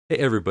Hey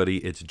everybody,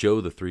 it's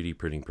Joe, the 3D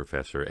printing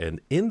professor, and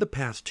in the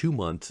past 2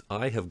 months,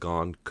 I have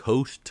gone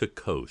coast to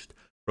coast,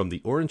 from the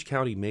Orange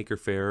County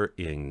Makerfair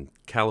in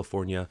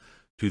California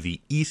to the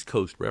East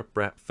Coast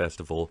RepRap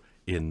Festival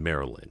in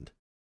Maryland.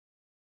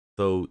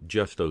 So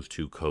just those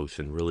two coasts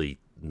and really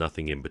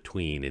nothing in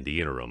between in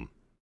the interim.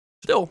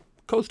 Still,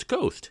 coast to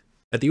coast.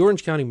 At the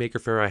Orange County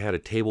Makerfair, I had a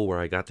table where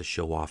I got to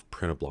show off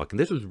Print-A-Block, and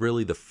this was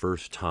really the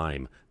first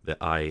time that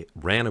I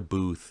ran a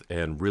booth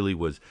and really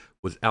was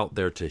out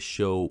there to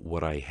show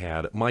what I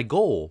had. My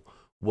goal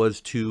was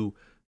to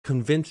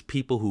convince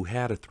people who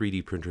had a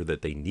 3D printer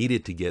that they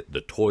needed to get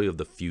the toy of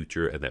the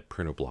future and that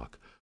Print-A-Block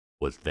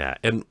was that.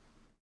 And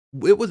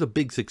it was a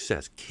big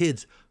success.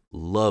 Kids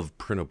love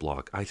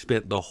Print-A-Block. I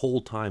spent the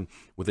whole time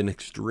with an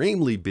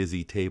extremely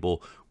busy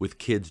table with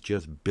kids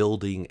just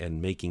building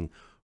and making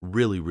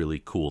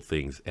really cool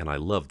things, and I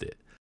loved it.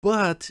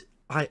 But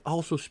I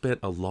also spent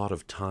a lot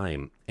of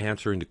time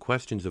answering the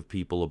questions of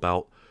people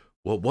about,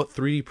 well, what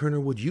 3D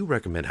printer would you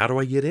recommend? How do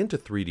I get into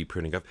 3D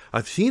printing?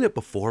 I've seen it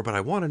before, but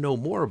I want to know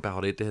more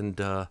about it, and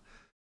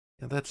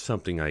that's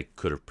something I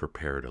could have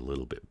prepared a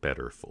little bit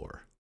better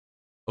for.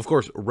 Of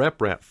course,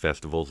 RepRap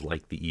festivals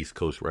like the East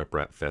Coast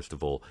RepRap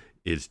Festival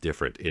is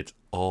different. It's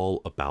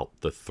all about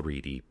the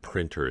 3D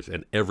printers,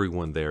 and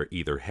everyone there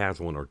either has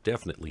one or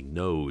definitely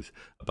knows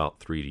about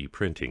 3D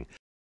printing.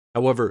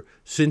 However,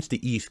 since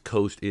the East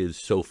Coast is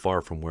so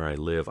far from where I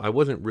live, I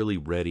wasn't really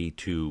ready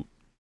to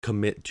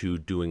commit to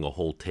doing a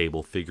whole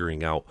table,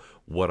 figuring out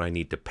what I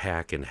need to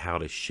pack and how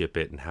to ship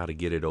it and how to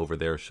get it over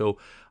there. So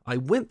I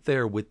went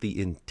there with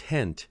the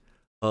intent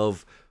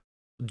of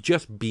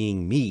just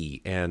being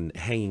me and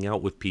hanging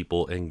out with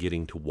people and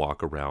getting to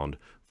walk around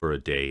for a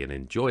day and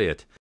enjoy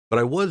it. But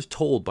I was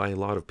told by a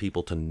lot of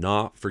people to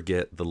not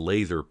forget the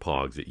laser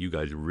pogs, that you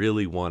guys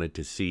really wanted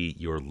to see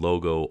your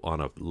logo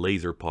on a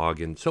laser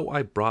pog, and so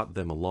I brought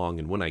them along.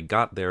 And when I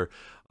got there,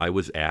 I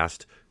was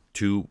asked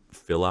to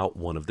fill out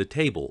one of the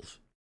tables.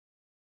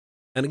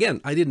 And again,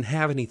 I didn't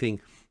have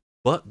anything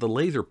but the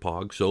laser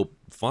pog, so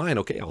fine,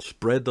 okay, I'll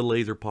spread the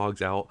laser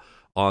pogs out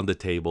on the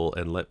table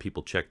and let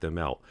people check them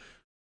out.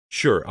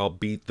 Sure, I'll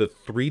be the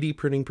 3D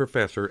printing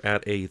professor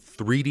at a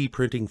 3D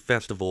printing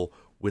festival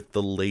with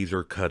the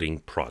laser cutting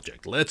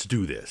project. Let's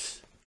do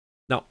this.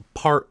 Now,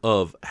 part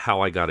of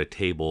how I got a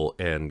table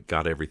and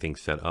got everything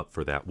set up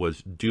for that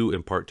was due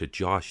in part to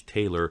Josh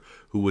Taylor,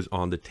 who was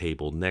on the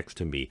table next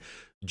to me.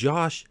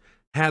 Josh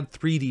had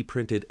 3D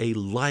printed a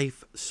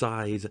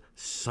life-size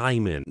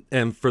Cymon.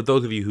 And for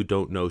those of you who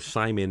don't know,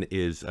 Cymon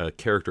is a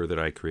character that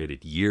I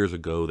created years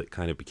ago that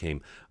kind of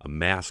became a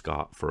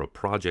mascot for a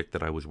project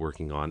that I was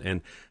working on.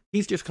 And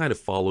he's just kind of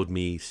followed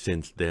me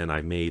since then.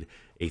 I made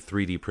a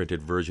 3D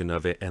printed version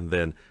of it, and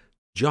then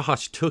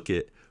Josh took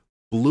it,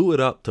 blew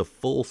it up to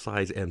full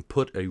size, and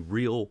put a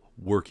real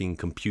working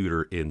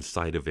computer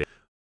inside of it.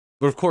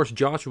 But of course,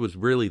 Josh was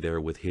really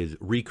there with his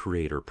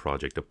Recreator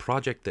project, a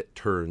project that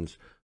turns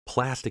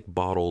plastic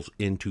bottles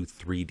into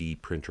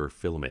 3D printer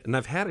filament. And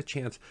I've had a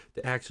chance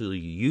to actually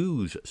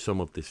use some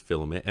of this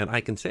filament, and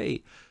I can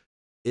say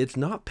it's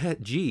not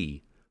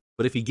PETG,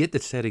 but if you get the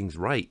settings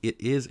right, it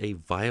is a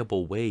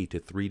viable way to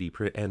 3D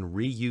print and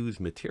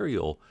reuse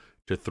material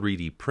to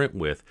 3D print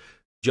with.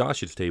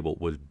 Josh's table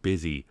was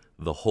busy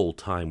the whole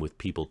time with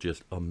people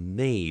just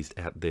amazed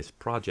at this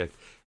project.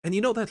 And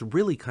you know, that's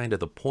really kind of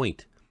the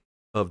point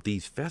of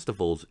these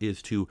festivals,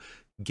 is to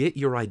get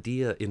your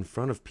idea in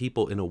front of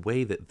people in a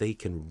way that they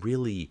can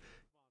really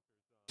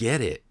get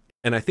it.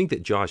 And I think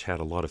that Josh had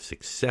a lot of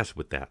success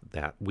with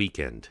that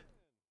weekend.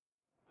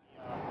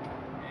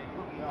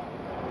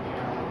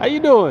 How you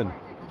doing?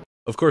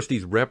 Of course,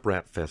 these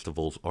RepRap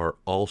festivals are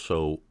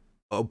also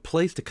a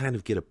place to kind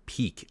of get a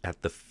peek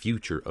at the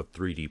future of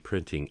 3D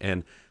printing.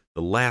 And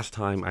the last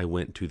time I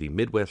went to the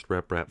Midwest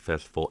RepRap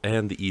Festival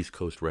and the East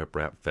Coast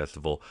RepRap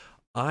Festival,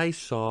 I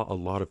saw a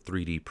lot of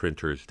 3D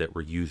printers that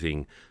were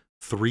using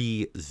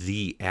 3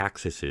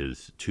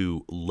 Z-axes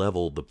to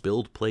level the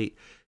build plate.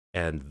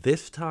 And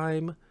this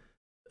time,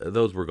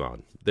 those were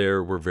gone.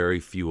 There were very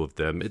few of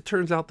them. It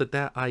turns out that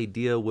that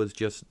idea was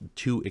just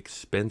too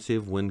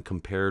expensive when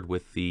compared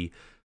with the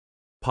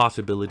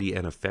possibility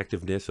and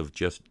effectiveness of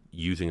just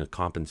using a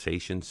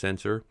compensation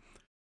sensor.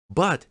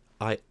 But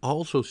I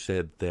also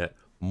said that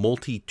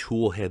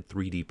multi-tool head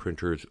 3D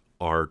printers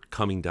are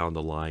coming down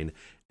the line,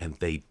 and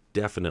they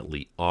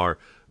definitely are,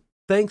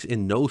 thanks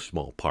in no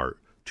small part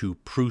to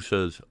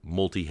Prusa's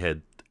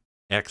multi-head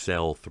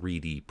XL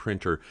 3D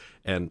printer.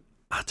 And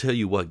I'll tell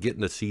you what,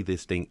 getting to see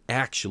this thing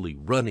actually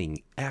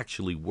running,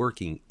 actually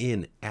working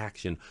in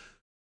action,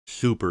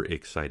 super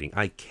exciting.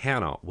 I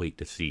cannot wait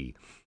to see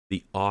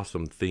the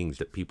awesome things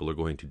that people are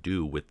going to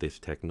do with this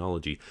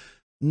technology.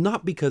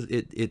 Not because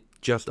it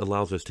just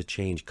allows us to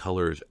change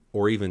colors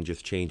or even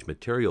just change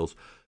materials,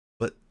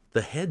 but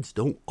the heads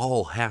don't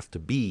all have to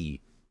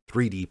be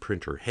 3D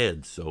printer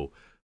heads. So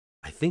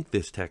I think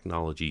this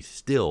technology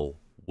still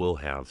will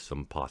have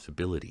some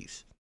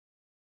possibilities.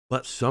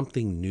 But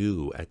something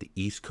new at the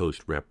East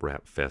Coast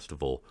RepRap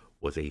Festival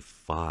was a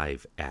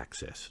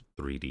 5-axis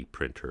 3D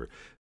printer.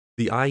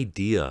 The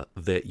idea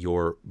that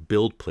your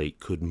build plate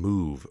could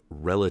move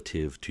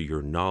relative to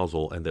your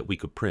nozzle and that we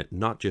could print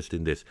not just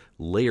in this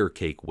layer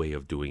cake way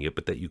of doing it,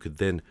 but that you could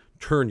then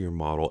turn your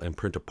model and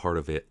print a part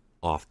of it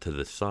off to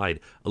the side,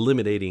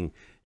 eliminating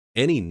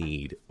any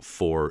need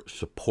for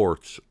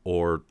supports,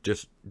 or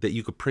just that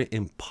you could print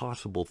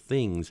impossible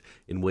things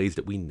in ways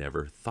that we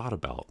never thought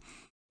about.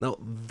 Now,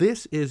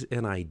 this is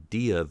an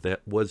idea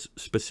that was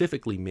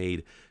specifically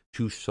made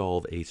to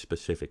solve a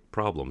specific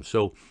problem.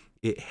 So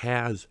it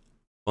has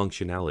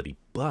functionality,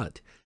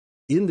 but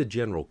in the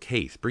general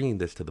case, bringing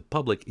this to the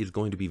public is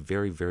going to be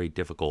very, very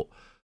difficult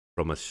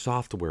from a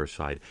software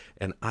side.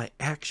 And I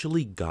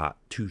actually got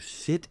to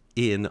sit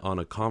in on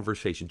a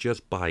conversation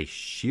just by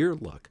sheer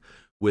luck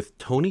with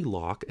Tony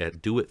Locke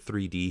at Do It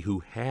 3D, who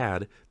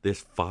had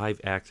this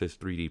 5-axis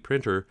 3D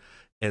printer,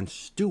 and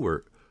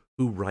Stuart,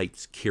 who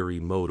writes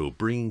Kirimoto,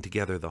 bringing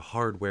together the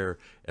hardware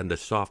and the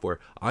software.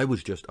 I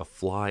was just a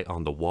fly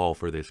on the wall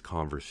for this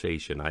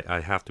conversation.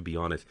 I have to be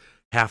honest,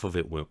 half of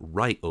it went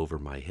right over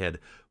my head.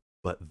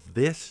 But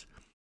this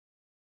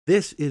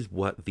is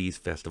what these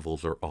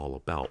festivals are all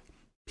about.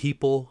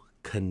 People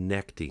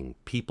connecting,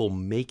 people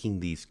making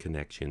these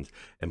connections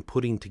and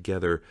putting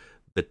together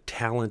the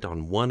talent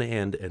on one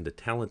end and the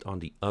talent on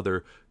the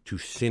other to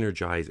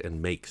synergize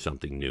and make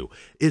something new.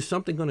 Is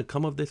something going to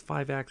come of this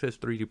 5-axis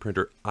 3D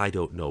printer? I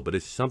don't know, but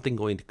is something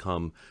going to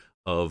come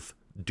of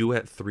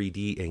Duet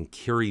 3D and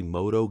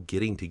Kirimoto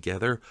getting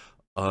together?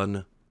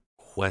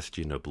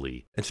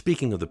 Unquestionably. And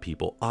speaking of the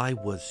people, I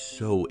was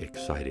so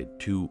excited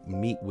to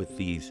meet with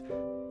these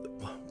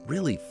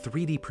really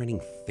 3D printing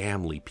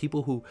family,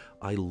 people who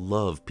I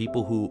love,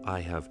 people who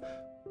I have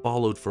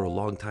followed for a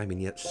long time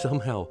and yet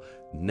somehow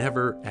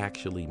never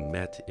actually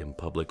met in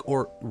public,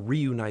 or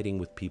reuniting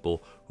with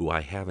people who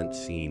I haven't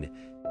seen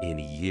in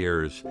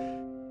years.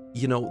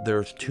 You know,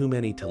 there's too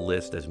many to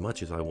list. As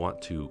much as I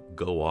want to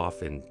go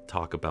off and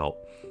talk about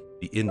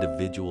the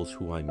individuals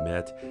who I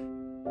met,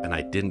 and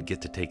I didn't get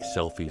to take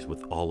selfies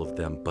with all of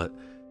them, but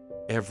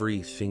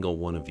every single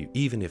one of you,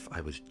 even if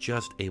I was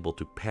just able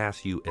to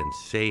pass you and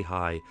say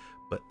hi,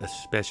 but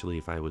especially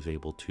if I was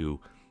able to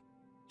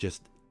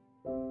just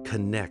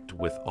connect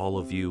with all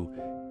of you,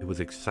 it was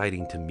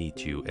exciting to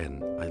meet you,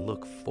 and I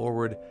look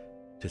forward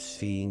to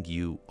seeing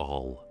you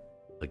all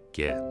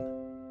again.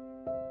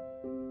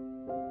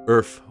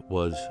 ERRF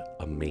was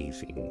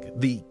amazing.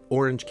 The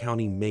Orange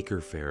County Maker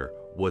Fair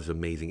was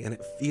amazing, and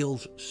it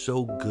feels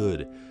so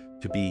good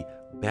to be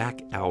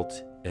back out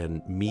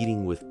and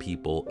meeting with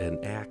people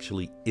and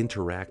actually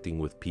interacting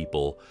with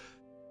people.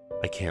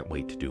 I can't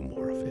wait to do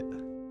more of it.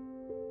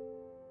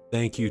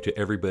 Thank you to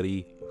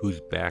everybody who's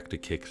backed a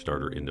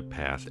Kickstarter in the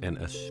past, and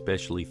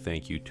especially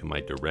thank you to my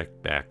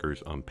direct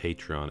backers on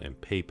Patreon and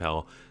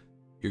PayPal.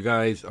 You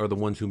guys are the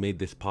ones who made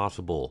this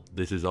possible.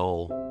 This is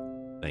all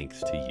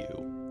thanks to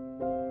you.